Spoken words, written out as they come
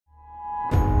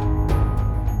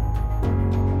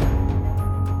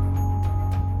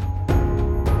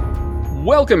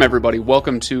Welcome, everybody.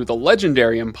 Welcome to the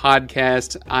Legendarium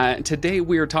podcast. Today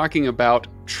we are talking about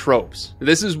tropes.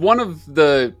 This is one of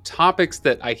the topics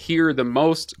that I hear the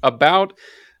most about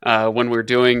when we're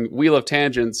doing Wheel of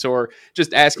Tangents or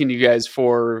just asking you guys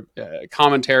for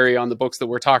commentary on the books that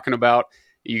we're talking about.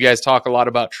 You guys talk a lot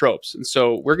about tropes. And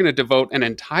so we're going to devote an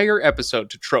entire episode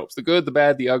to tropes. The good, the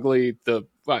bad, the ugly, the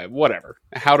whatever.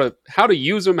 How to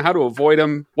use them, how to avoid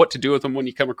them, what to do with them when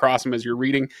you come across them as you're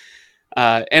reading.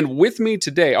 And with me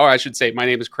today, I should say, my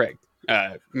name is Craig.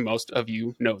 Most of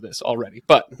you know this already.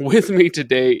 But with me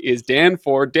today is Dan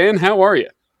Ford. Dan, how are you?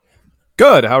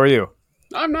 Good. How are you?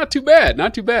 I'm not too bad.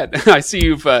 Not too bad. I see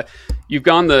you've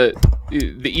gone the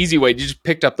easy way. You just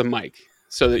picked up the mic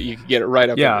so that you could get it right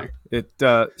up in there. It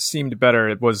seemed better.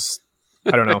 It was,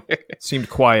 I don't know, seemed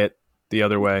quiet the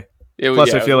other way.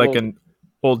 Plus, I feel like an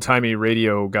old-timey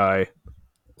radio guy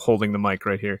holding the mic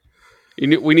right here.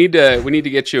 We need to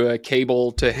get you a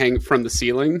cable to hang from the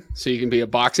ceiling so you can be a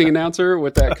boxing announcer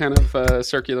with that kind of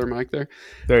circular mic there.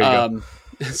 There you go.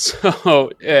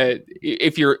 So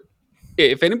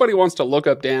if anybody wants to look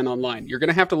up Dan online, you're going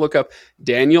to have to look up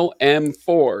Daniel M.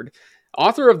 Ford,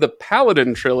 author of the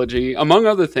Paladin trilogy, among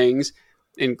other things,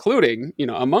 including,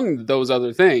 among those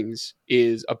other things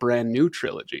is a brand new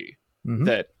trilogy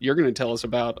that you're going to tell us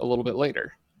about a little bit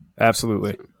later.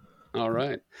 Absolutely. All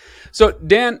right. So,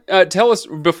 Dan, tell us,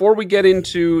 before we get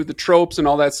into the tropes and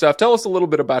all that stuff, tell us a little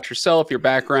bit about yourself, your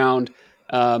background.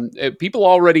 People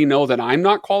already know that I'm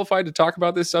not qualified to talk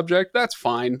about this subject. That's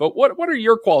fine. But what are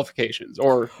your qualifications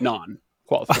or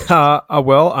non-qualifications?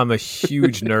 Well, I'm a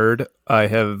huge nerd. I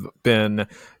have been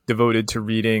devoted to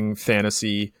reading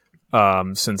fantasy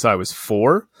since I was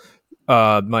 4.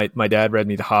 My dad read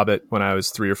me The Hobbit when I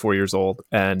was 3 or 4 years old,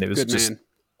 and it was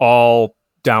all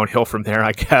downhill from there,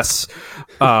 I guess.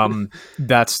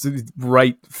 That's the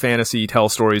right fantasy tell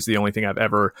stories, the only thing I've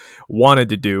ever wanted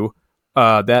to do.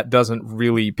 That doesn't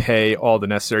really pay all the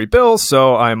necessary bills,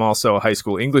 so I'm also a high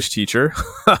school English teacher.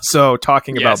 So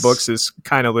talking about books is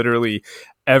kind of literally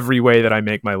every way that I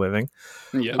make my living.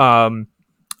 Yep.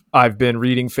 I've been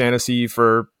reading fantasy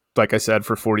for, like I said,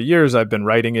 for 40 years. I've been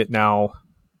writing it now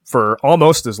for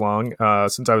almost as long,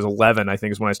 since I was 11, I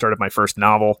think is when I started my first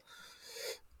novel.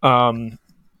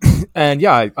 And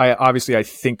yeah, I obviously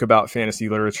think about fantasy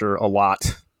literature a lot.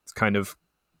 It's kind of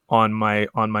on my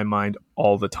mind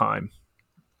all the time.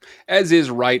 As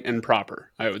is right and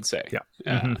proper, I would say.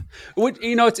 Yeah.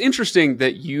 It's interesting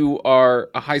that you are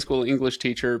a high school English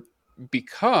teacher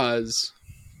because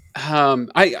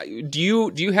do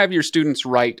you have your students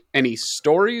write any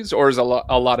stories, or is a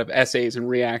lot of essays and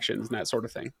reactions and that sort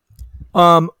of thing?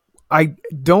 I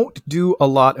don't do a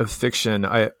lot of fiction.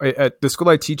 I at the school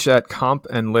I teach at, comp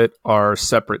and lit are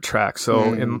separate tracks.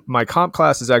 So in my comp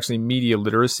class is actually media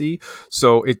literacy.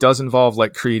 So it does involve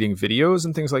like creating videos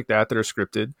and things like that are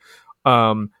scripted.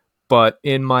 But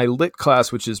in my lit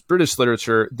class, which is British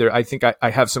literature, I think I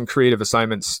have some creative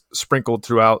assignments sprinkled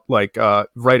throughout, like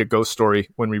write a ghost story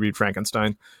when we read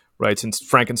Frankenstein. Right, since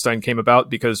Frankenstein came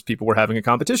about because people were having a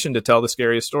competition to tell the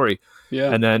scariest story.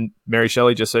 Yeah. And then Mary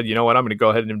Shelley just said, you know what, I'm going to go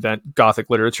ahead and invent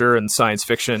Gothic literature and science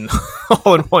fiction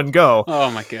all in one go. Oh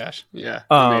my gosh. Yeah.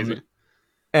 Amazing.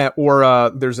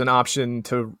 Or there's an option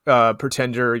to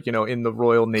pretend you're, in the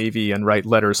Royal Navy and write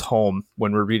letters home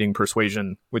when we're reading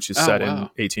Persuasion, which is set in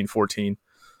 1814.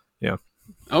 Yeah.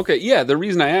 Okay. Yeah. The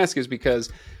reason I ask is because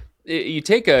you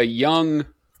take a young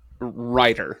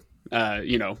writer,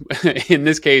 in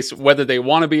this case, whether they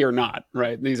want to be or not,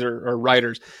 right? These are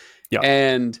writers. Yeah.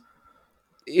 And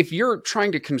if you're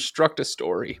trying to construct a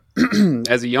story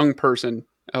as a young person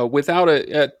without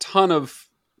a ton of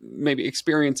maybe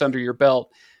experience under your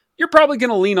belt, you're probably going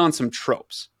to lean on some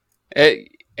tropes.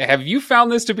 Have you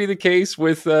found this to be the case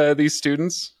with these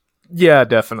students? Yeah,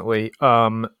 definitely.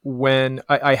 When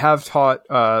I have taught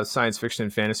science fiction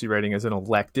and fantasy writing as an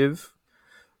elective,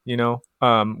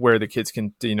 where the kids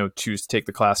can, choose to take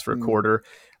the class for a quarter.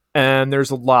 And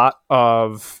there's a lot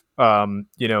of,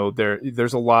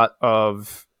 there's a lot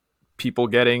of people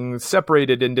getting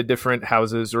separated into different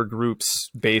houses or groups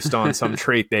based on some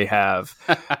trait they have.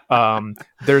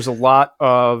 There's a lot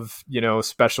of,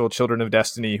 special children of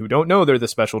destiny who don't know they're the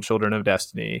special children of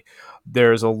destiny.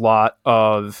 There's a lot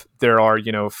of, there are,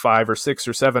 5 or 6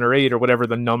 or 7 or 8 or whatever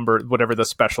the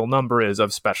special number is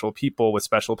of special people with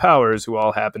special powers who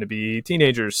all happen to be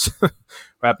teenagers, who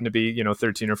happen to be,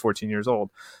 13 or 14 years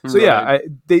old. So right.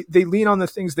 They lean on the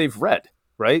things they've read,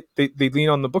 right? They lean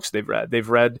on the books they've read. They've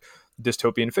read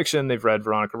dystopian fiction. They've read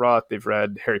Veronica Roth. They've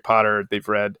read Harry Potter. They've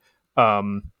read,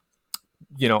 other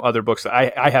books that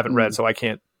I haven't read, so I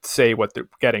can't say what they're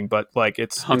getting, but like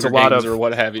it's a lot of, or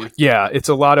what have you. Yeah. It's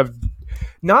a lot of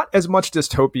not as much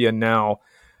dystopia now,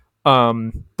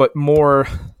 but more,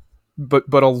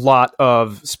 but a lot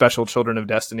of special children of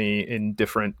destiny in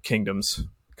different kingdoms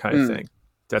kind of thing.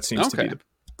 That seems to be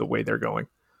the way they're going.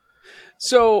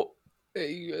 So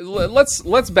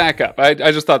let's back up. I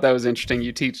just thought that was interesting.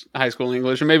 You teach high school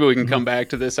English, and maybe we can come back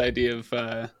to this idea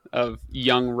of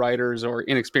young writers or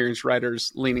inexperienced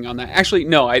writers leaning on that. Actually,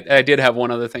 no, I did have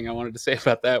one other thing I wanted to say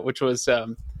about that, which was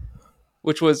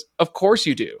of course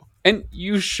you do, and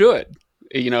you should.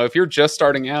 If you're just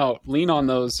starting out, lean on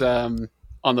those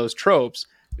tropes.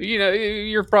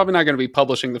 You're probably not going to be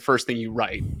publishing the first thing you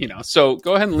write. So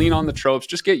go ahead and lean on the tropes.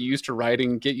 Just get used to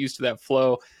writing, get used to that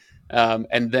flow.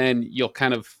 And then you'll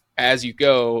kind of, as you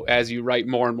go, as you write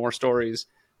more and more stories,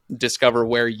 discover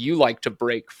where you like to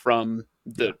break from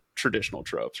the traditional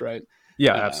tropes, right?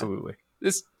 Yeah, absolutely.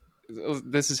 This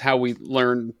is how we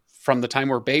learn from the time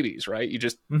we're babies, right? You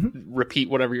just repeat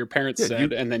whatever your parents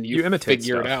said, and then you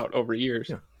figure it out over years.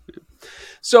 Yeah.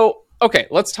 So, okay,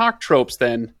 let's talk tropes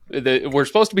then. We're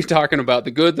supposed to be talking about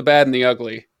the good, the bad, and the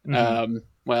ugly.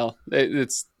 Well,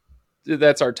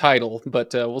 that's our title,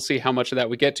 but we'll see how much of that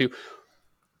we get to.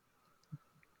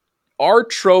 Are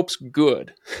tropes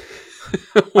good?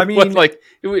 I mean,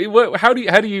 how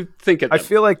do you think of them? I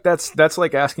feel like that's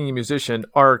like asking a musician,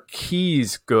 are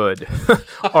keys good?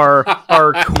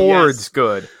 are chords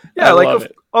good? Yeah,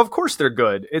 of course they're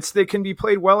good. They can be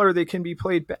played well or they can be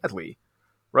played badly,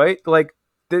 right? Like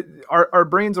our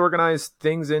brains organize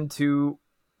things into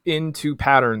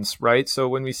patterns, right? So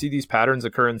when we see these patterns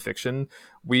occur in fiction,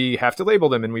 we have to label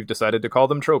them, and we've decided to call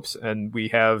them tropes. And we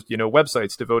have,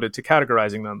 websites devoted to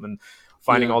categorizing them and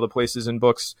finding all the places in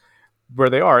books where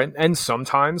they are. And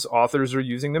sometimes authors are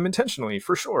using them intentionally,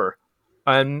 for sure.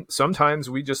 And sometimes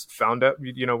we just found out,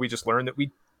 we just learned that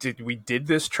we did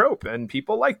this trope and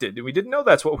people liked it, and we didn't know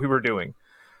that's what we were doing,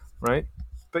 right?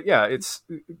 But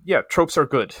tropes are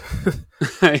good.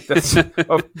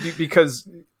 Because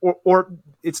or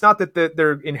it's not that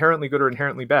they're inherently good or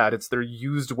inherently bad. It's they're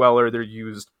used well or they're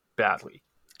used badly.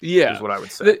 Yeah, is what I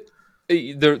would say.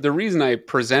 The reason I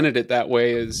presented it that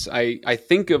way is I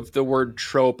think of the word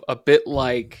trope a bit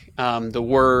like the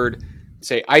word,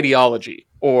 say, ideology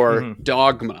or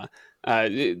dogma.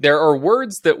 There are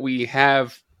words that we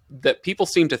have that people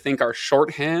seem to think are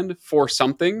shorthand for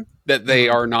something that they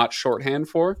are not shorthand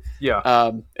for.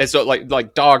 Yeah. And so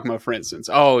like dogma, for instance.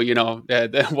 Oh,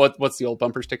 what's the old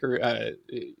bumper sticker?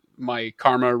 My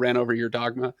karma ran over your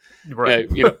dogma. Right.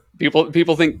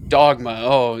 People think dogma.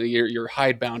 Oh, you're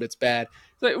hidebound. It's bad.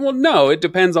 It's like, well, no, it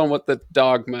depends on what the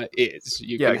dogma is.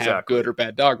 You can have good or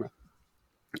bad dogma.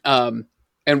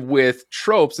 And with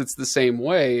tropes, it's the same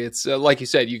way. It's like you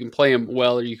said, you can play them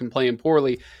well or you can play them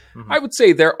poorly. I would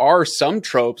say there are some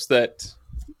tropes that,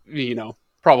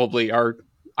 probably are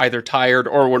either tired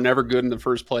or were never good in the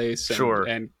first place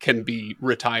and can be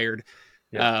retired.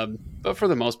 Yeah. But for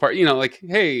the most part,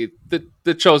 hey,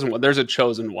 the chosen one, there's a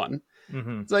chosen one.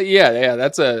 It's like,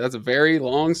 that's a very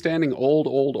long-standing,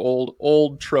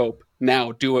 old trope.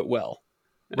 Now do it well.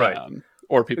 Right.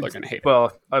 Or people are going to hate it.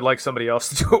 Well, I'd like somebody else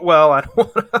to do it well. I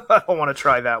don't want to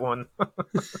try that one.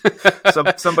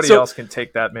 Somebody else can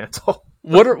take that mantle.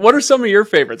 What are some of your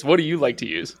favorites? What do you like to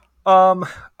use?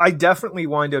 I definitely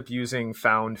wind up using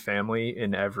found family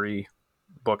in every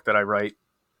book that I write.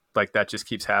 Like that just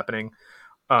keeps happening.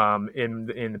 In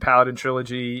the Paladin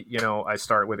trilogy, I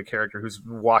start with a character who's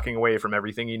walking away from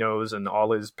everything he knows and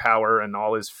all his power and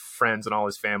all his friends and all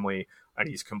his family, and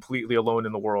he's completely alone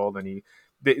in the world. And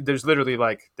there's literally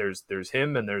there's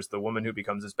him and there's the woman who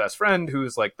becomes his best friend,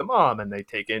 who's like the mom, and they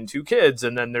take in 2 kids,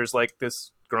 and then there's like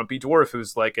this grumpy dwarf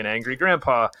who's like an angry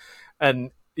grandpa, and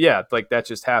that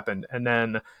just happened. And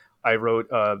then I wrote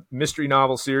a mystery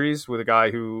novel series with a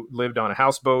guy who lived on a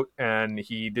houseboat, and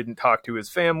he didn't talk to his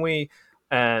family,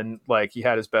 and he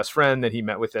had his best friend that he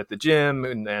met with at the gym,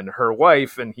 and then her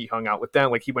wife, and he hung out with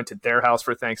them. He went to their house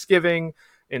for Thanksgiving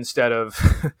instead of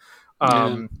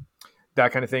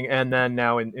that kind of thing. And then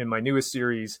now in my newest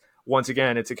series, once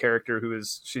again, it's a character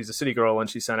she's a city girl, and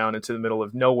she's sent out into the middle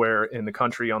of nowhere in the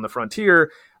country on the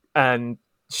frontier, and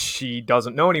she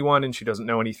doesn't know anyone and she doesn't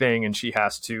know anything, and she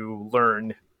has to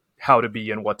learn how to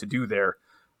be and what to do there.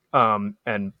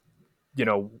 And,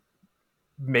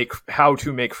 how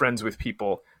to make friends with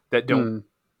people that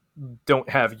don't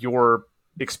have your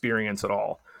experience at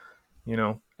all,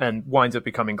 and winds up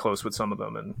becoming close with some of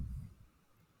them. And,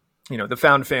 the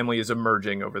found family is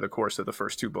emerging over the course of the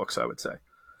first 2 books, I would say.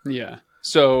 Yeah.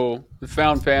 So the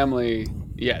found family,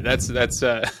 that's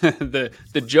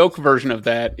the joke version of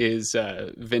that is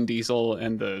Vin Diesel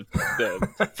and the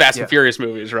Fast and Furious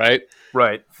movies, right?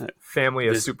 Right. Family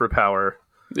is superpower.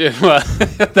 Yeah, well,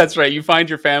 that's right. You find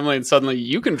your family, and suddenly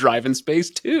you can drive in space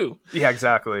too. Yeah,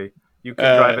 exactly. You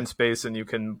can drive in space, and you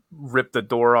can rip the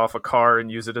door off a car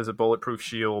and use it as a bulletproof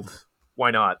shield.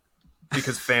 Why not?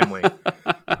 Because family.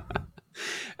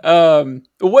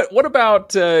 What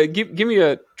about give me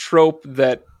a trope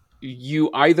that you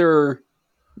either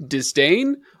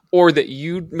disdain or that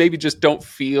you maybe just don't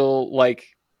feel like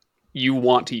you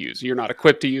want to use. You're not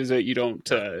equipped to use it. You don't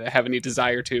have any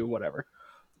desire to, whatever.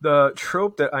 The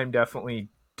trope that I'm definitely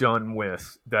done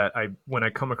with, that I when I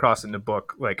come across in the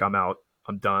book, like I'm out,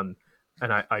 I'm done,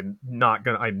 and I'm not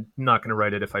gonna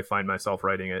write it if I find myself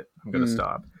writing it. I'm gonna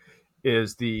stop.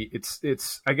 Is the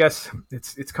it's I guess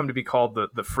it's come to be called the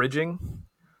fridging,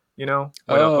 you know?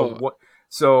 What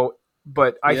so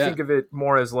but I think of it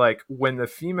more as like when the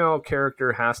female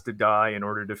character has to die in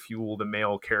order to fuel the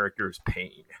male character's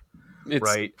pain,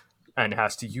 right? And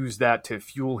has to use that to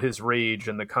fuel his rage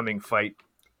in the coming fight.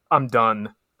 I'm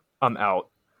done. I'm out.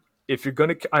 If you're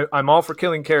gonna, I'm all for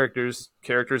killing characters.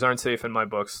 Characters aren't safe in my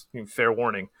books. Fair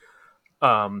warning.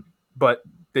 But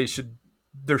they should.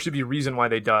 There should be a reason why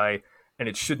they die, and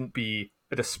it shouldn't be.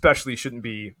 It especially shouldn't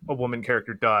be a woman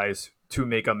character dies to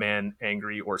make a man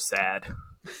angry or sad.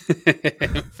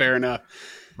 Fair enough.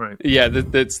 Right. Yeah,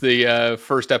 that's the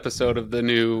first episode of the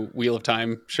new Wheel of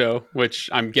Time show, which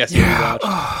I'm guessing you watched.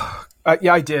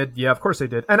 Yeah, I did. Yeah, of course I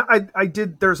did. And I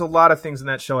did. There's a lot of things in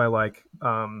that show I like.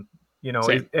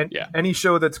 Any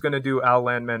show that's going to do Al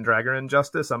Landman Dragon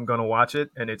justice, I'm going to watch it,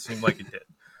 and it seemed like it did.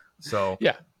 So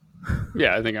yeah,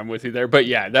 I think I'm with you there. But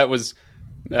yeah, that was.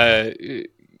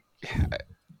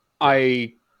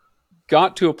 I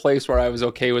got to a place where I was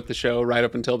okay with the show right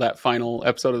up until that final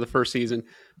episode of the first season.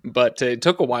 But it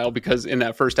took a while because in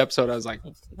that first episode, I was like,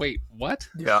 wait, what?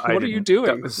 Yeah, what are you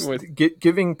doing?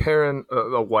 Giving Perrin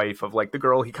a wife of like the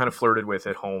girl he kind of flirted with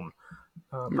at home.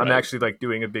 Right. I'm actually like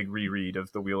doing a big reread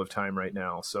of the Wheel of Time right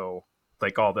now. So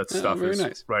like all that stuff is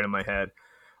nice. Right in my head.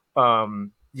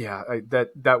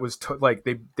 That was like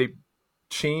they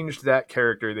changed that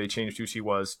character. They changed who she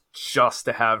was just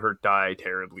to have her die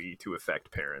terribly to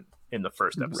affect Perrin in the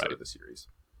first episode of the series.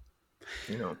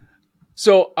 You know.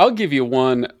 So I'll give you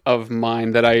one of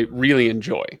mine that I really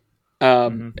enjoy.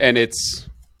 And it's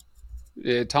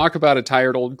talk about a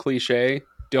tired old cliche.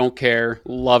 Don't care.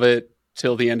 Love it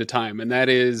till the end of time. And that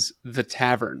is the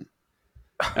tavern.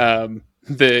 We have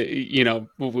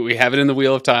it in the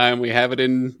Wheel of Time. We have it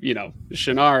in,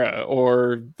 Shannara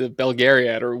or the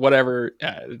Belgariad or whatever.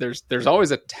 There's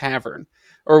always a tavern.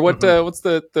 Or what's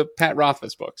the Pat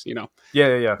Rothfuss books, Yeah.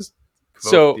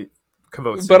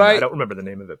 Kvoth, but I don't remember the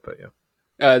name of it, but yeah.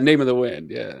 Name of the Wind,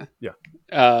 yeah.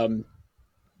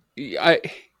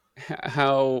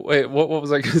 What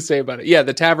was I going to say about it? Yeah,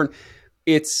 the tavern.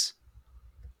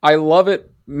 I love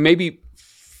it. Maybe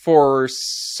for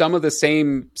some of the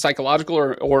same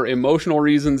psychological or emotional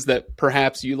reasons that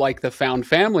perhaps you like the found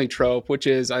family trope, which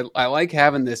is I like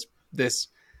having this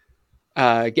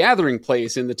gathering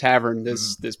place in the tavern,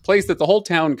 this place that the whole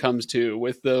town comes to,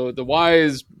 with the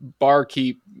wise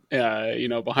barkeep,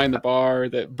 behind the bar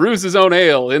that brews his own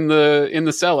ale in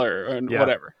the cellar and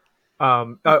whatever.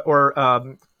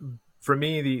 For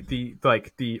me,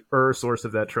 the source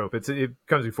of that trope, it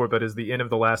comes before, but is the Inn of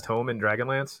the Last Home in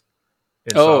Dragonlance.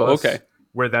 Okay.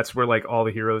 That's where like all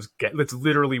the heroes get. It's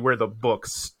literally where the book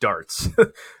starts.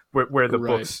 where the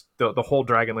books, the whole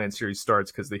Dragonlance series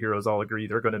starts, because the heroes all agree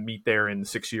they're going to meet there in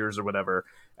 6 years or whatever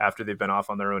after they've been off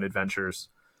on their own adventures.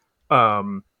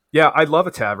 I love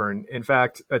a tavern. In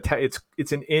fact,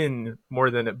 it's an inn more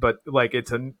than, but like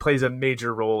plays a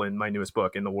major role in my newest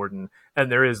book, in The Warden.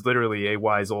 And there is literally a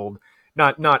wise old,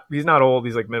 he's not old,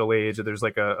 he's like middle aged. There's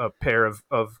like a pair of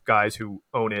guys who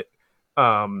own it.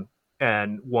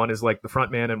 And one is like the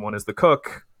front man and one is the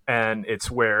cook. And it's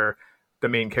where the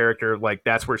main character, like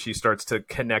that's where she starts to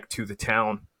connect to the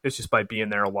town. It's just by being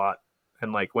there a lot.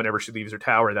 And like whenever she leaves her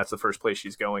tower, that's the first place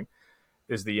she's going,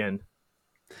 is the inn.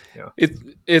 Yeah.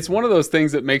 It's one of those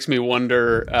things that makes me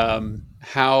wonder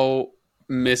how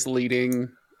misleading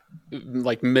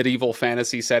like medieval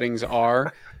fantasy settings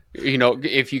are.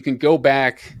 If you can go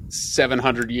back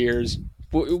 700 years,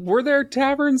 were there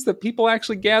taverns that people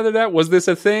actually gathered at? Was this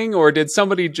a thing, or did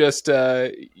somebody just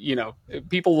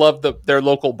people love their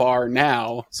local bar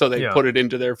now, so they put it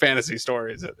into their fantasy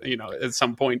stories at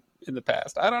some point in the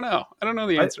past? I don't know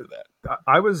the answer to that.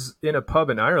 I was in a pub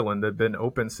in Ireland that had been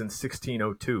open since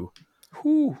 1602.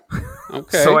 Whew.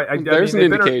 Okay. So there's an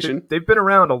indication. They've been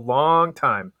around a long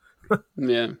time.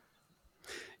 Yeah,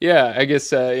 I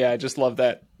guess I just love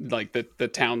that, like the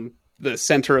town, the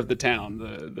center of the town,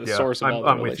 the source of all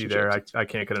the relationships. I'm with you there. I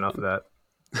can't get enough of that.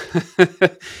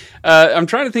 I'm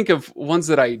trying to think of ones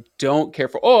that I don't care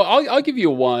for. Oh, I'll give you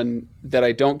one that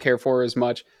I don't care for as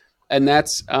much, and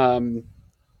that's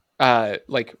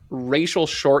like racial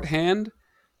shorthand.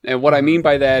 And what I Mm-hmm. mean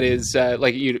by that is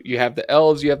like you have the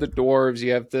elves, you have the dwarves,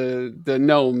 you have the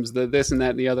gnomes, the this and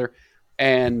that and the other,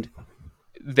 and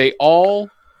they all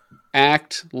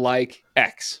act like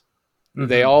X.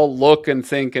 They Mm-hmm. all look and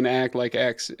think and act like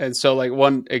X. And so, like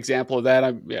one example of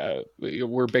that,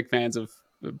 we're big fans of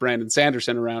Brandon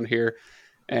Sanderson around here.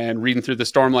 And reading through the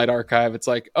Stormlight archive, it's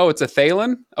like, oh, it's a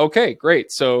Thalen. Okay, great.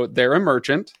 So they're a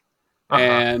merchant,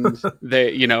 and Uh-huh.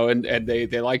 they, and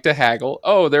they like to haggle.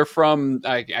 Oh, they're from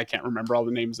I can't remember all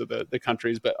the names of the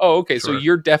countries, but oh, okay. So Sure.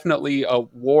 you're definitely a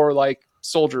warlike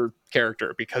soldier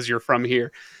character because you're from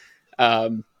here.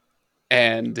 Um,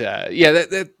 and yeah,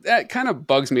 that kind of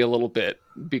bugs me a little bit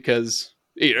because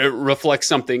it reflects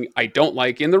something I don't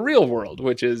like in the real world,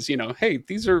 which is, hey,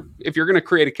 these are, if you're going to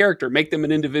create a character, make them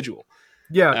an individual,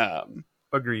 Yeah, um,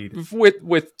 agreed.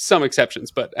 with some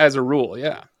exceptions, but as a rule,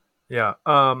 yeah. Yeah.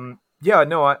 Yeah,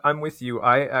 no, I'm with you.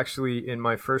 I actually, in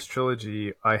my first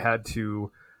trilogy, I had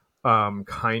to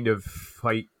kind of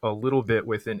fight a little bit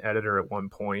with an editor at one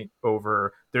point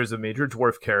over there's a major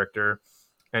dwarf character,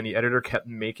 and the editor kept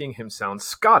making him sound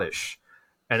Scottish.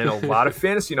 And in a lot of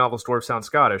fantasy novels, dwarves sound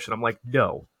Scottish. And I'm like,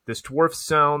 no, this dwarf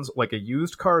sounds like a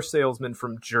used car salesman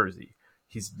from Jersey.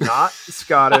 He's not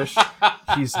Scottish.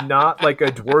 He's not like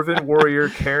a dwarven warrior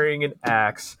carrying an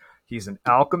axe. He's an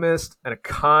alchemist and a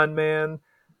con man.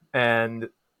 And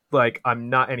like, I'm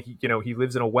not, and he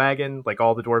lives in a wagon. Like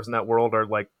all the dwarves in that world are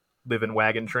like live in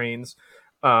wagon trains.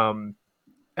 Um,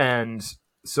 and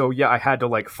so, yeah, I had to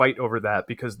like fight over that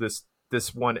because this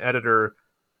one editor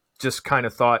just kind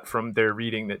of thought from their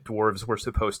reading that dwarves were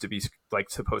supposed to be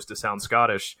like supposed to sound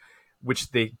Scottish,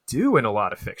 which they do in a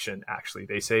lot of fiction. Actually,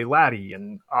 they say laddie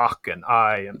and och and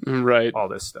I and Right. all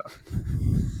this stuff.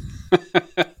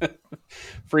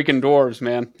 Freaking dwarves,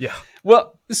 man. Yeah.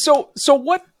 Well, so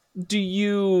what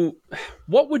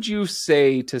would you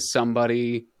say to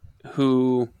somebody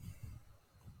who,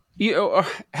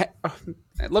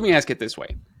 let me ask it this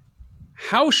way.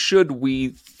 How should we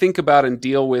think about and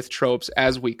deal with tropes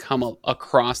as we come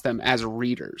across them as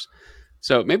readers?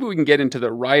 So maybe we can get into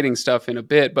the writing stuff in a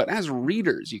bit, but as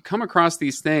readers, you come across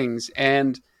these things,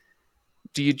 and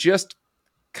do you just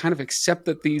kind of accept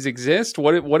that these exist?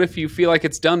 What if you feel like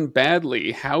it's done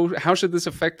badly? How should this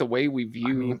affect the way we I mean,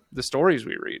 view the stories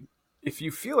we read? if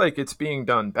you feel like it's being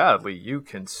done badly, you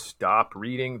can stop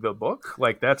reading the book.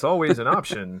 Like that's always an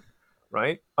option,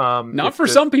 right? Not If for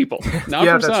the some people. Not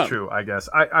Yeah, for that's some. true. I guess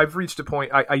I've reached a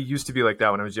point. I used to be like that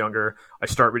when I was younger. I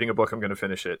start reading a book, I'm going to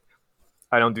finish it.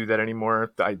 I don't do that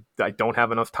anymore. I don't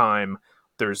have enough time.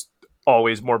 There's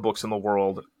always more books in the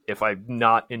world. If I'm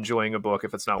not enjoying a book,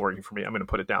 if it's not working for me, I'm going to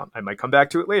put it down. I might come back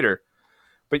to it later.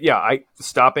 But yeah,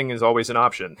 stopping is always an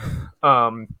option.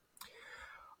 Um,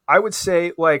 I would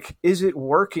say, like, is it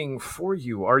working for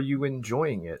you? Are you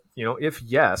enjoying it? If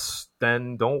yes,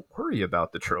 then don't worry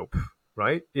about the trope,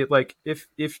 right? It like if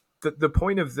the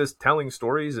point of this telling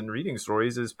stories and reading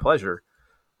stories is pleasure,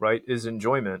 right? Is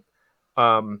enjoyment.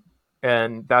 Um,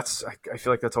 and I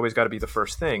feel like that's always got to be the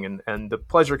first thing. And the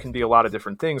pleasure can be a lot of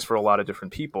different things for a lot of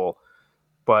different people.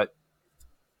 But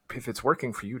if it's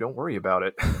working for you, don't worry about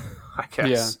it. I Yeah.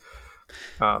 guess.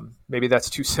 Maybe that's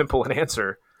too simple an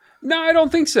answer. No, I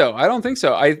don't think so. I don't think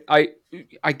so.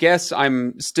 I guess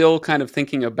I'm still kind of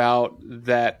thinking about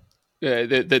that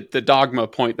the dogma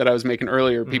point that I was making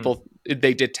earlier. Mm-hmm. People,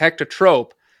 they detect a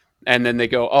trope, and then they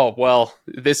go, "Oh, well,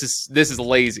 this is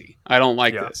lazy. I don't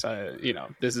like Yeah. this.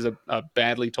 This is a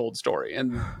badly told story."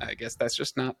 And I guess that's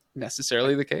just not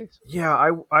necessarily the case. Yeah,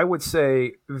 I would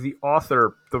say the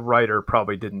author, the writer,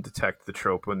 probably didn't detect the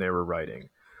trope when they were writing.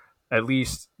 At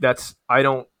least I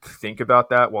don't think about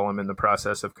that while I'm in the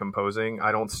process of composing.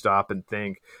 I don't stop and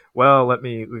think, well, let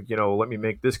me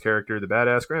make this character the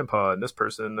badass grandpa and this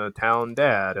person the town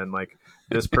dad and like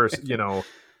this person,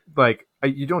 like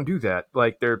you don't do that.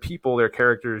 Like they're people, they're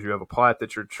characters. You have a plot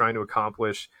that you're trying to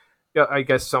accomplish. Yeah, I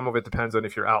guess some of it depends on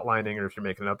if you're outlining or if you're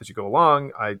making it up as you go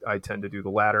along. I tend to do the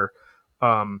latter.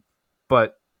 Um,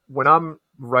 but when I'm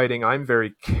writing, I'm very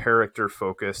character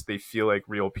focused. They feel like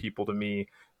real people to me.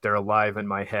 They're alive in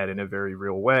my head in a very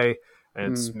real way,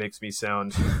 and it Mm, makes me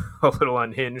sound a little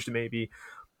unhinged maybe.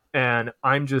 And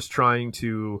I'm just trying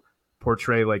to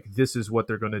portray like this is what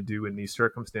they're going to do in these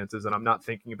circumstances, and I'm not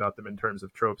thinking about them in terms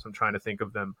of tropes. I'm trying to think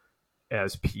of them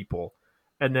as people.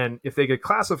 And then if they get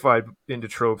classified into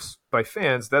tropes by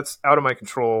fans, that's out of my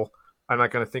control. I'm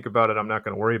not going to think about it. I'm not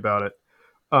going to worry about it.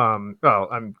 Well,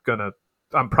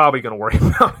 I'm probably gonna worry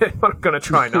about it, but I'm gonna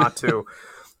try not to.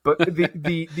 But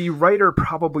the writer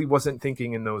probably wasn't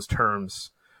thinking in those terms,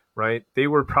 right? They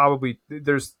were probably,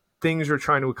 there's things you're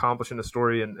trying to accomplish in the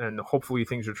story, and hopefully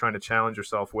things you're trying to challenge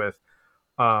yourself with.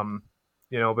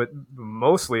 But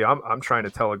mostly I'm trying to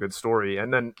tell a good story.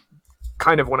 And then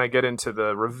kind of when I get into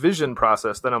the revision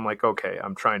process, then I'm like, okay,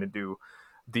 I'm trying to do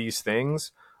these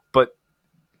things, but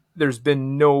there's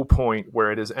been no point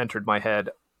where it has entered my head,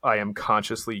 I am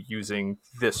consciously using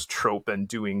this trope and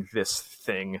doing this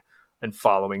thing and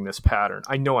following this pattern.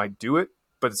 I know I do it,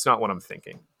 but it's not what I'm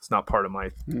thinking. It's not part of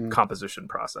my composition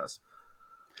process.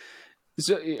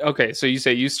 So, okay, so you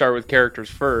say you start with characters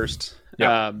first,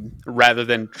 rather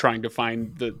than trying to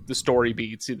find the story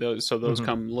beats. Those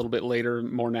come a little bit later,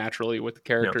 more naturally with the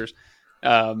characters.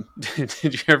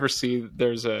 Did you ever see?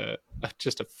 There's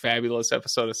just a fabulous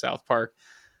episode of South Park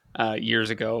years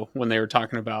ago when they were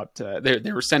talking about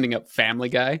they were sending up Family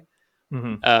Guy.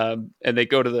 And they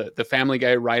go to the Family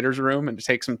Guy writer's room, and it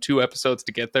takes them 2 episodes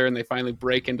to get there, and they finally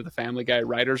break into the Family Guy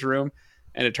writer's room,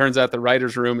 and it turns out the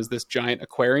writer's room is this giant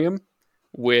aquarium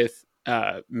with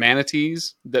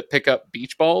manatees that pick up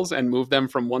beach balls and move them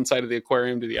from one side of the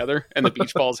aquarium to the other, and the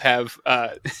beach balls have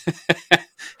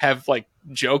have like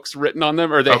jokes written on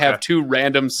them, or they have 2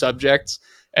 random subjects,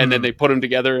 and then they put them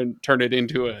together and turn it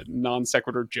into a non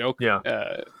sequitur joke,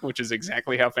 which is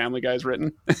exactly how Family Guy is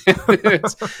written.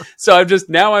 So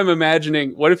I'm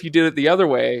imagining, what if you did it the other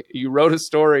way? You wrote a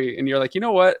story and you're like, you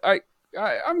know what?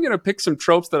 I'm going to pick some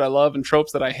tropes that I love and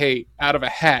tropes that I hate out of a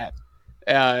hat,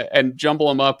 and jumble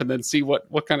them up and then see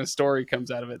what kind of story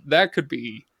comes out of it. That could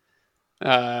be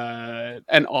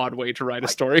an odd way to write a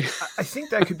story. I think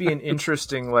that could be an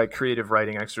interesting, like, creative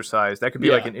writing exercise. That could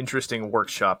be like an interesting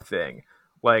workshop thing.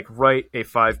 Like, write a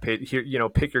 5-page,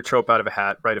 pick your trope out of a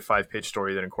hat, write a 5-page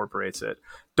story that incorporates it.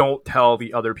 Don't tell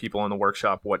the other people in the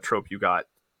workshop what trope you got.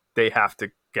 They have to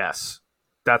guess.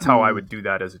 That's how I would do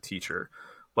that as a teacher.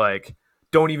 Like,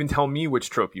 don't even tell me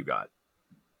which trope you got.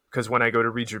 Because when I go to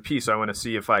read your piece, I want to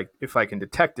see if I can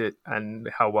detect it and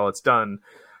how well it's done.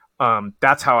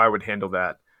 That's how I would handle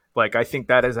that. Like, I think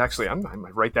that is actually, I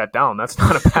might write that down. That's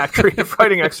not a bad creative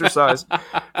writing exercise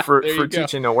for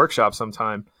teaching a workshop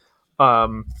sometime.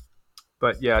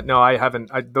 But yeah, no, I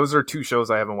haven't. Those are 2 shows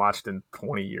I haven't watched in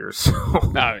 20 years. So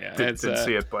didn't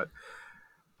see it, but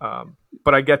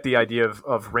I get the idea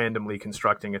of randomly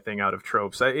constructing a thing out of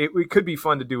tropes. It could be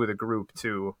fun to do with a group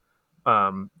too.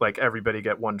 Like, everybody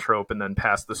get one trope and then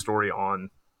pass the story on,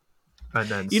 and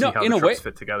then see how the tropes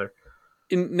fit together.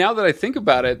 Now that I think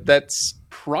about it, that's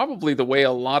probably the way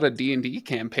a lot of D&D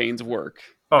campaigns work.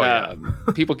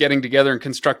 People getting together and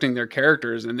constructing their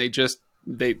characters, and they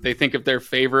think of their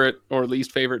favorite or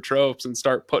least favorite tropes and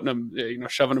start putting them,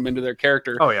 shoving them into their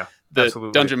character. The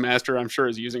absolutely. Dungeon Master, I'm sure,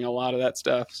 is using a lot of that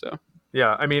stuff. So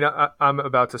yeah, I mean, I'm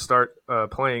about to start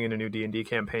playing in a new D&D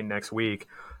campaign next week.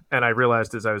 And I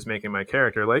realized as I was making my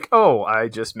character, like, oh, I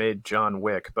just made John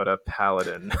Wick, but a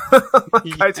paladin.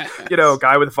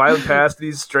 Guy with a violent past, and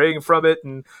he's straying from it,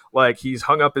 and like, he's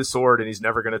hung up his sword, and he's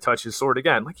never going to touch his sword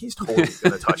again. Like, he's totally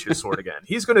going to touch his sword again.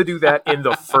 He's going to do that in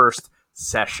the first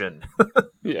session.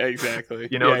 Yeah, exactly.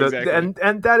 Exactly.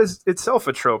 And that is itself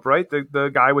a trope, right? The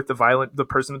guy with the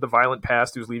person with the violent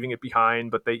past who's leaving it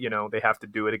behind, but they have to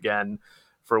do it again.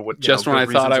 For what just when I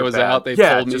thought I was out, they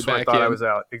pulled me back in. When I thought I was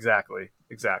out. Exactly.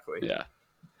 Yeah.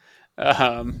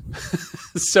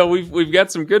 So we've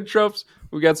got some good tropes,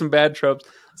 we've got some bad tropes.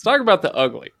 Let's talk about the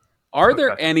ugly. Are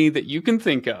there any that you can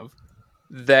think of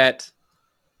that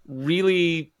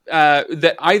really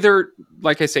that either,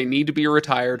 like I say, need to be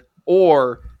retired,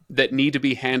 or that need to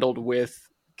be handled with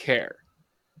care?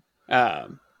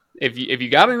 If you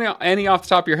got any off the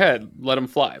top of your head, let them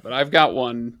fly. But I've got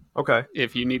one. Okay.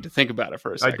 If you need to think about it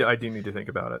for a second. I do need to think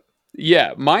about it.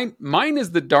 Yeah. Mine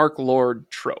is the Dark Lord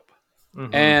trope.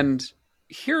 Mm-hmm. And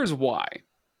here's why.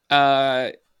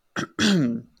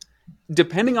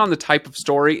 Depending on the type of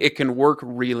story, it can work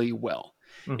really well.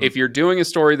 Mm-hmm. If you're doing a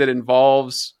story that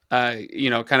involves, kind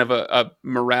of a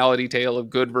morality tale of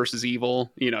good versus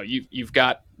evil, you've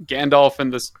got Gandalf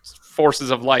and the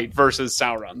forces of light versus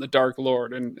Sauron, the Dark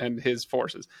Lord, and his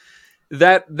forces.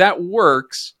 That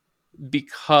works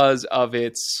because of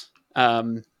its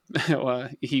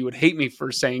he would hate me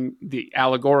for saying the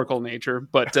allegorical nature,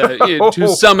 but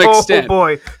to some extent,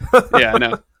 boy. Yeah,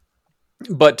 no.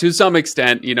 But to some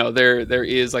extent, there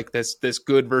is like this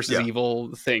good versus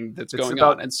evil thing that's going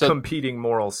on, and so competing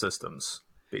moral systems,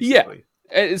 basically.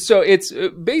 Yeah. So it's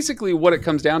basically what it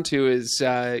comes down to is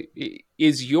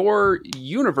your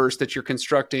universe that you're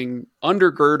constructing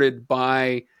undergirded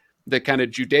by the kind of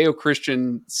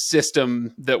Judeo-Christian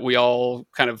system that we all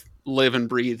kind of live and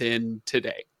breathe in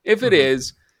today. If it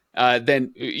is,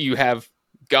 then you have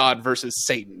God versus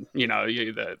Satan,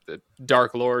 the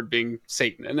Dark Lord being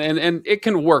Satan, and it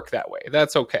can work that way.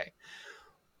 That's okay.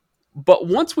 But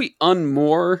once we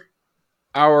unmoor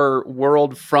our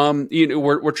world from,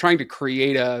 we're trying to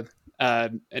create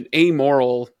an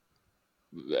amoral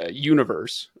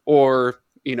universe, or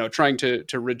trying to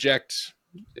reject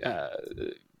uh,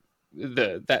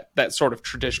 that sort of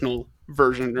traditional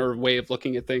version or way of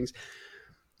looking at things.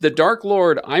 The Dark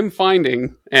Lord, I'm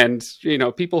finding, and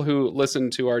people who listen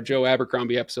to our Joe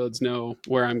Abercrombie episodes know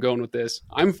where I'm going with this.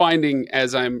 I'm finding,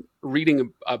 as I'm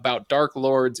reading about Dark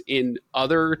Lords in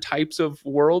other types of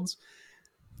worlds,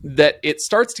 that it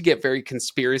starts to get very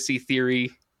conspiracy theory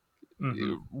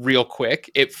real quick.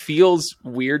 It feels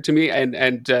weird to me,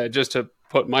 and just to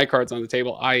put my cards on the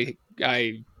table, I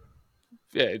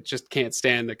just can't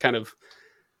stand the kind of.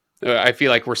 I feel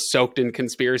like we're soaked in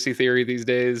conspiracy theory these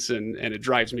days, and it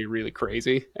drives me really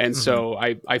crazy. And so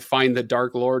I find the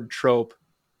Dark Lord trope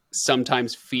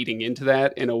sometimes feeding into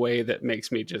that in a way that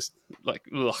makes me just like,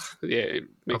 ugh, yeah, it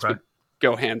makes me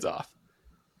go hands off.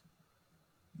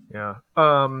 Yeah.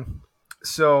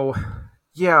 So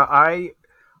yeah, I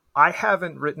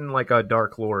haven't written like a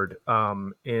Dark Lord.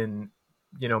 In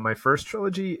my first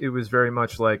trilogy, it was very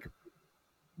much like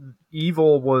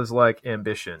evil was like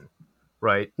ambition,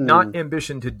 right? Not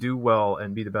ambition to do well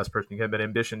and be the best person you can, but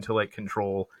ambition to like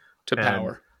control, to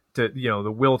power. To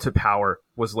the will to power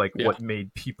was like what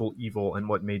made people evil and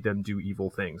what made them do evil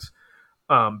things.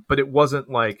 But it wasn't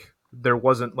like there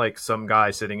wasn't like some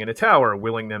guy sitting in a tower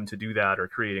willing them to do that or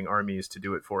creating armies to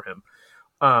do it for him.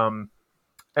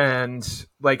 And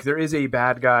like there is a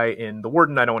bad guy in The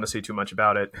Warden. I don't want to say too much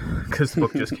about it because the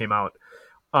book just came out.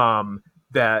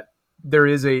 That there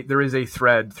is a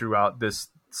thread throughout this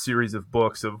series of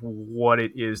books of what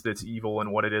it is that's evil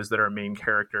and what it is that our main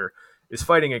character is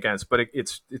fighting against. But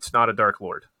it's not a Dark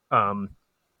Lord.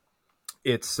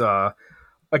 It's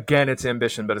again, it's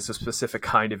ambition, but it's a specific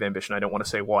kind of ambition. I don't want to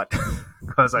say what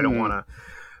because I don't want to.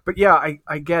 But yeah,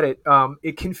 I get it.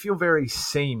 It can feel very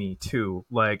samey too.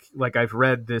 Like I've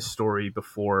read this story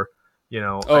before,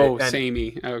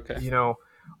 samey. Okay.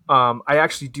 I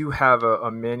actually do have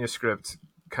a manuscript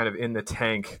kind of in the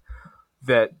tank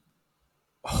that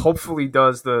hopefully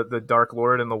does the Dark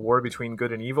Lord and the war between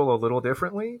good and evil a little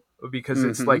differently, because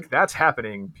it's like that's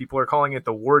happening. People are calling it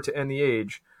the war to end the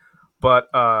age, but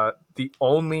the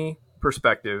only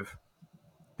perspective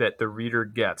that the reader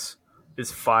gets is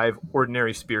 5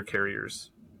 ordinary spear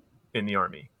carriers in the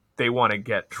army. They want to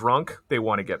get drunk, they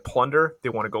want to get plunder, they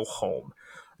want to go home.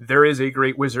 There is a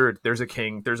great wizard, there's a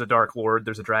king, there's a Dark Lord,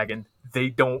 there's a dragon. They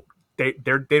don't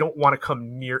want to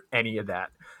come near any of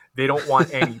that. They don't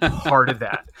want any part of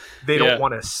that. They don't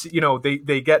want to see,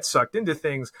 they get sucked into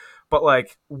things, but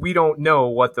like we don't know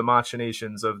what the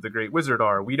machinations of the great wizard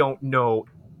are. They don't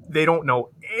know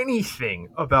anything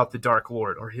about the Dark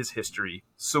Lord or his history,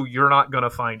 so you're not going to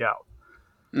find out.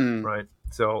 Right.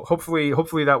 So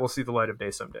hopefully that will see the light of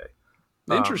day someday.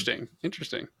 Interesting.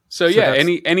 So yeah,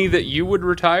 any that you would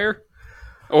retire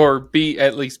or be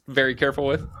at least very careful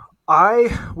with?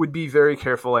 I would be very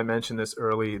careful. I mentioned this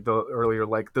earlier,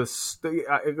 like this.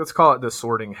 Let's call it the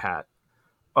sorting hat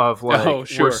of like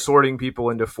we're sorting people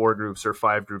into 4 groups or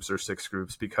 5 groups or 6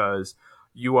 groups because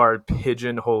you are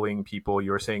pigeonholing people.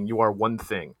 You are saying you are one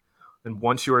thing, and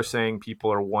once you are saying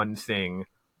people are one thing,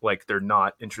 like they're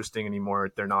not interesting anymore,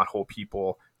 they're not whole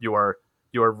people, you are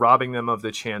robbing them of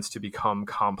the chance to become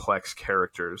complex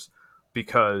characters,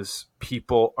 because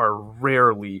people are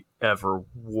rarely ever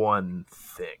one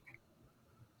thing,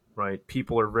 right?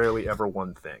 People are rarely ever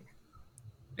one thing.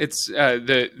 It's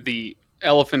the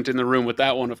elephant in the room with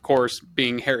that one, of course,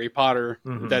 being Harry Potter.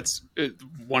 That's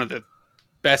one of the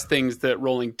best things that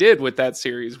Rowling did with that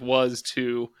series, was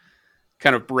to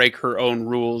kind of break her own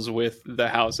rules with the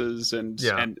houses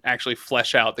and actually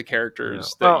flesh out the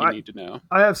characters that you need to know.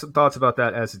 I have some thoughts about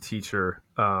that as a teacher.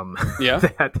 Yeah.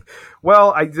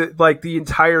 Like the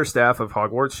entire staff of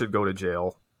Hogwarts should go to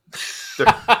jail.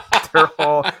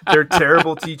 They're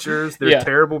terrible teachers. They're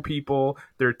terrible people.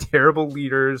 They're terrible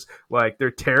leaders. Like they're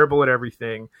terrible at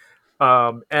everything.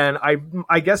 And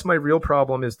I guess my real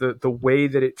problem is the way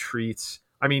that it treats.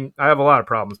 I mean, I have a lot of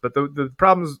problems, but the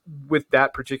problems with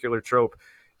that particular trope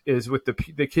is with the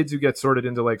kids who get sorted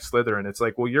into like Slytherin. It's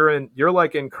like, well, you're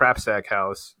like in Crapsack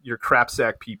House. You're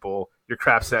Crapsack people. You're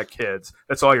Crapsack kids.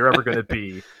 That's all you're ever going to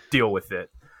be. Deal with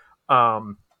it.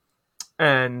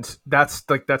 And that's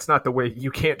not the way.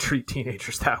 You can't treat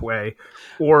teenagers that way,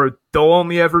 or they'll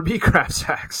only ever be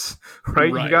Crapsacks,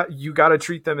 right? You got to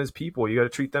treat them as people. You got to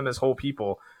treat them as whole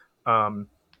people.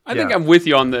 I think I'm with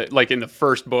you on the, like in the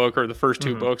first book or the first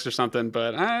 2 books or something,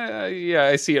 but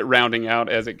I see it rounding out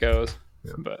as it goes.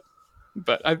 Yeah.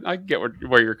 But I get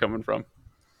where you're coming from.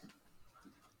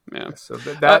 Yeah. So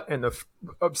that and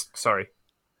the sorry.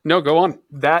 No, go on.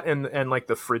 That and like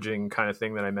the fridging kind of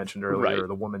thing that I mentioned earlier, Right. or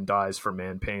the woman dies for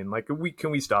man pain. Like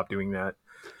can we stop doing that?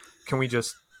 Can we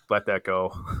just let that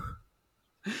go?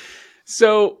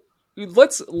 So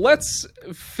let's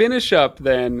finish up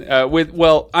then with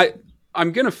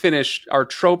I'm going to finish our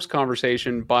tropes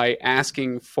conversation by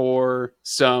asking for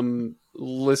some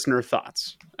listener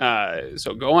thoughts.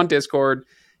 So go on Discord.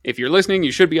 If you're listening,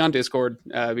 you should be on Discord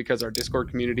because our Discord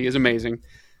community is amazing.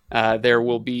 There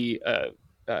will be a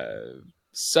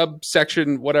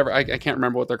subsection, whatever, I can't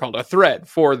remember what they're called, a thread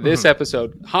for this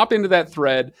episode. Hop into that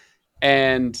thread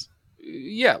and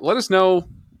yeah, let us know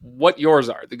what yours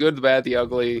are: the good, the bad, the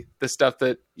ugly, the stuff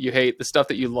that you hate, the stuff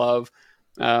that you love,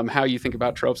 how you think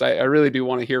about tropes. I really do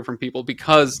want to hear from people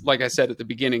because, like I said at the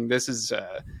beginning, this is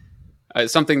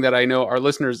something that I know our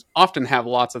listeners often have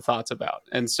lots of thoughts about.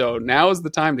 And so now is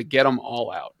the time to get them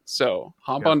all out. So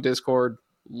hop on Discord,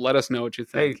 let us know what you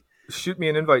think. Hey, shoot me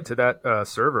an invite to that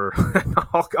server.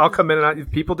 I'll come in, and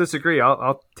if people disagree,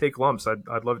 I'll take lumps.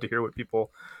 I'd love to hear what people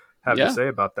have to say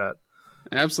about that.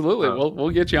 Absolutely.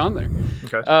 We'll get you on there.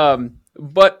 Okay.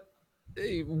 But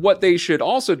what they should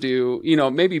also do,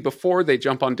 maybe before they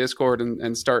jump on Discord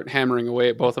and start hammering away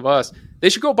at both of us, they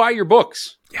should go buy your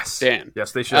books. Yes. Dan.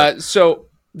 Yes, they should. So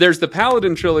there's the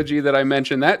Paladin trilogy that I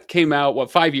mentioned. That came out,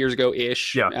 5 years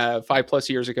ago-ish? Yeah. 5+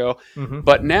 years ago. Mm-hmm.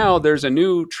 But now there's a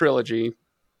new trilogy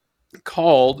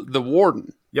called The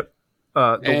Warden. Yep.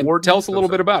 The Warden. Tell us a little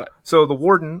bit about it. So The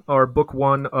Warden, or book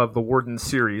 1 of the Warden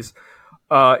series,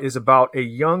 is about a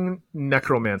young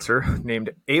necromancer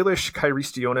named Ailish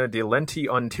Cairistiona de Lenti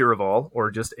Untiraval,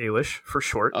 or just Ailish for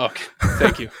short. Okay,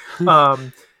 thank you.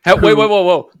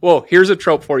 Whoa. Here's a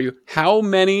trope for you. How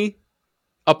many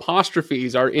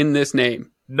apostrophes are in this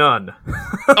name? None.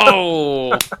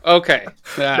 Oh, okay.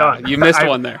 You missed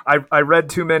one there. I read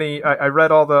too many. I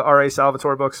read all the R.A.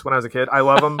 Salvatore books when I was a kid. I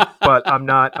love them, but I'm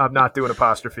not doing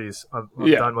apostrophes. I'm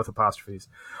done with apostrophes.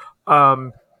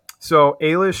 So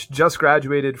Ailish just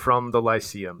graduated from the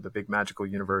Lyceum, the big magical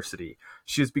university.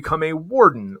 She has become a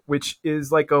warden, which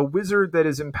is like a wizard that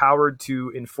is empowered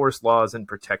to enforce laws and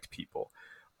protect people.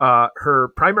 Her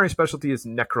primary specialty is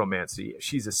necromancy.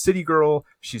 She's a city girl.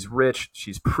 She's rich.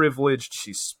 She's privileged.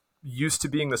 She's used to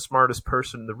being the smartest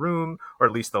person in the room, or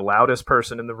at least the loudest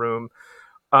person in the room.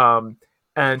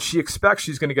 And she expects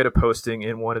she's going to get a posting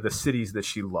in one of the cities that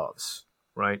she loves.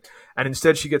 Right. And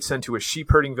instead she gets sent to a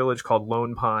sheep herding village called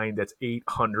Lone Pine that's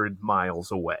 800 miles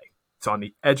away. It's on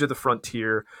the edge of the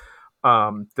frontier.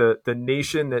 The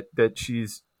nation that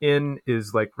she's in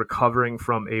is like recovering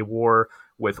from a war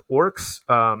with orcs.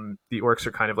 The orcs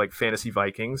are kind of like fantasy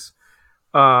Vikings.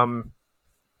 And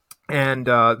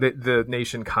the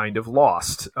nation kind of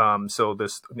lost. So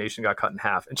this nation got cut in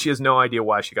half, and she has no idea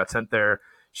why she got sent there.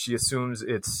 She assumes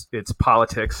it's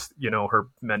politics. Her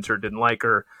mentor didn't like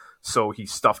her, so he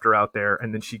stuffed her out there.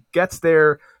 And then she gets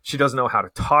there. She doesn't know how to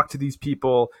talk to these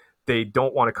people. They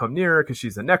don't want to come near her because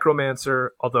she's a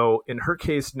necromancer. Although in her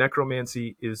case,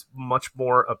 necromancy is much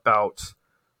more about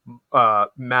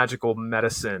magical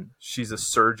medicine. She's a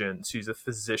surgeon. She's a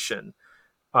physician.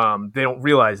 They don't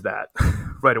realize that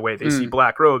right away. They see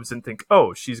black robes and think,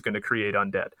 oh, she's going to create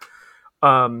undead.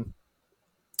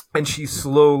 And she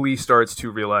slowly starts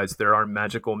to realize there are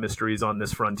magical mysteries on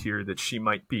this frontier that she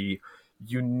might be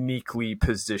uniquely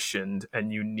positioned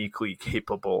and uniquely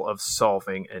capable of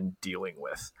solving and dealing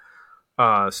with.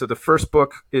 So the first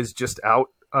book is just out.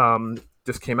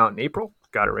 Just came out in April.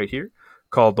 Got it right here.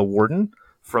 Called The Warden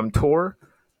from Tor.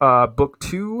 Book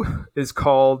 2 is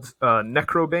called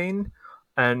Necrobane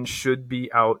and should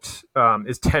be out,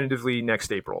 is tentatively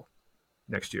next April,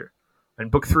 next year. And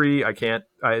book 3,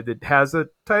 it has a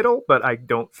title, but I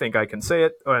don't think I can say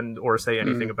it or say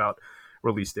anything about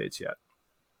release dates yet.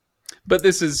 But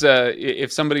this is,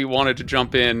 if somebody wanted to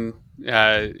jump in,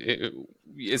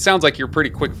 it sounds like you're pretty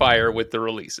quick fire with the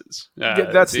releases.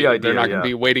 That's the idea. They're not going to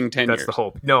be waiting 10 years. That's the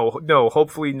hope. No,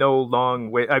 hopefully no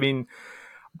long wait. I mean,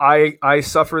 I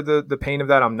suffer the pain of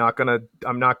that. I'm not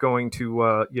going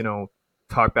to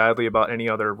talk badly about any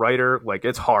other writer. Like,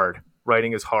 it's hard.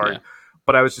 Writing is hard. Yeah.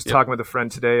 But I was just talking with a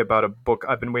friend today about a book.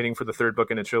 I've been waiting for the third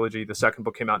book in a trilogy. The second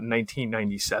book came out in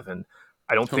 1997.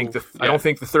 I don't think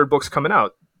the third book's coming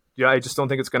out. Yeah, I just don't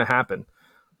think it's going to happen.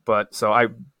 But so I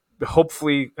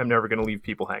hopefully am never going to leave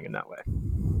people hanging that way.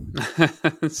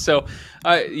 So,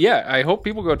 I hope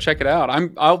people go check it out.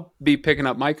 I'll be picking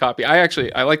up my copy. I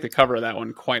like the cover of that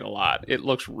one quite a lot. It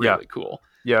looks really cool.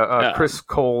 Yeah, Chris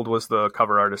Cold was the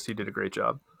cover artist. He did a great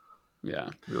job. Yeah.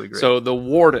 Really great. So The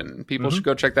Warden, people should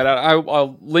go check that out.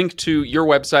 I'll link to your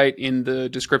website in the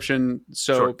description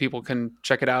so people can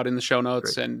check it out in the show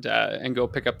notes and go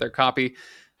pick up their copy.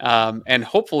 And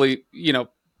hopefully,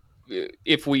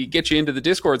 if we get you into the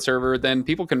Discord server, then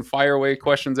people can fire away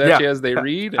questions at you as they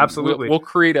read. And absolutely. We'll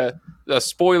create a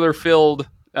spoiler-filled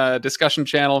discussion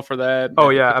channel for that. Oh,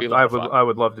 yeah. I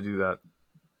would love to do that.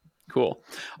 Cool.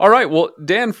 All right. Well,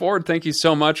 Dan Ford, thank you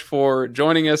so much for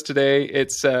joining us today.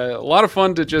 It's a lot of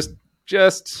fun to just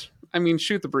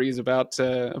shoot the breeze about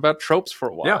tropes for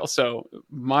a while. Yeah. So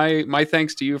my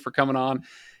thanks to you for coming on.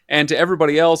 And to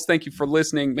everybody else, thank you for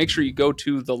listening. Make sure you go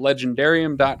to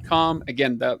thelegendarium.com.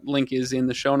 Again, that link is in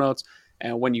the show notes.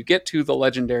 And when you get to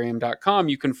thelegendarium.com,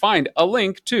 you can find a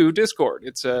link to Discord.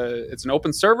 It's an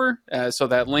open server, so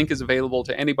that link is available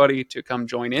to anybody to come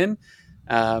join in.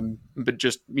 But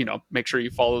just, make sure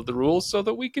you follow the rules so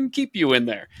that we can keep you in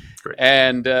there. Great.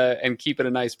 And keep it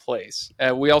a nice place.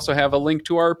 We also have a link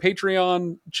to our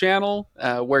Patreon channel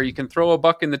where you can throw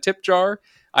 $1 in the tip jar.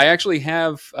 I actually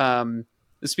have,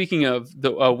 speaking of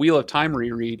the Wheel of Time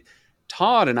reread,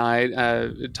 Todd and I,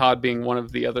 Todd being one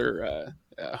of the other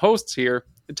hosts here,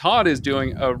 Todd is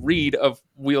doing a read of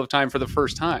Wheel of Time for the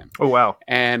first time. Oh, wow.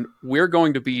 And we're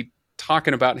going to be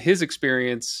talking about his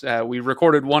experience. We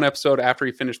recorded one episode after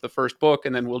he finished the first book,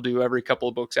 and then we'll do every couple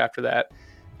of books after that.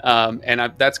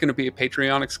 That's going to be a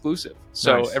Patreon exclusive.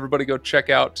 So Everybody go check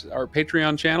out our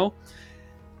Patreon channel.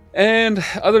 And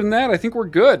other than that, I think we're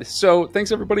good. So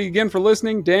thanks everybody again for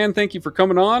listening. Dan, thank you for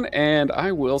coming on, and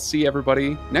I will see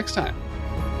everybody next time.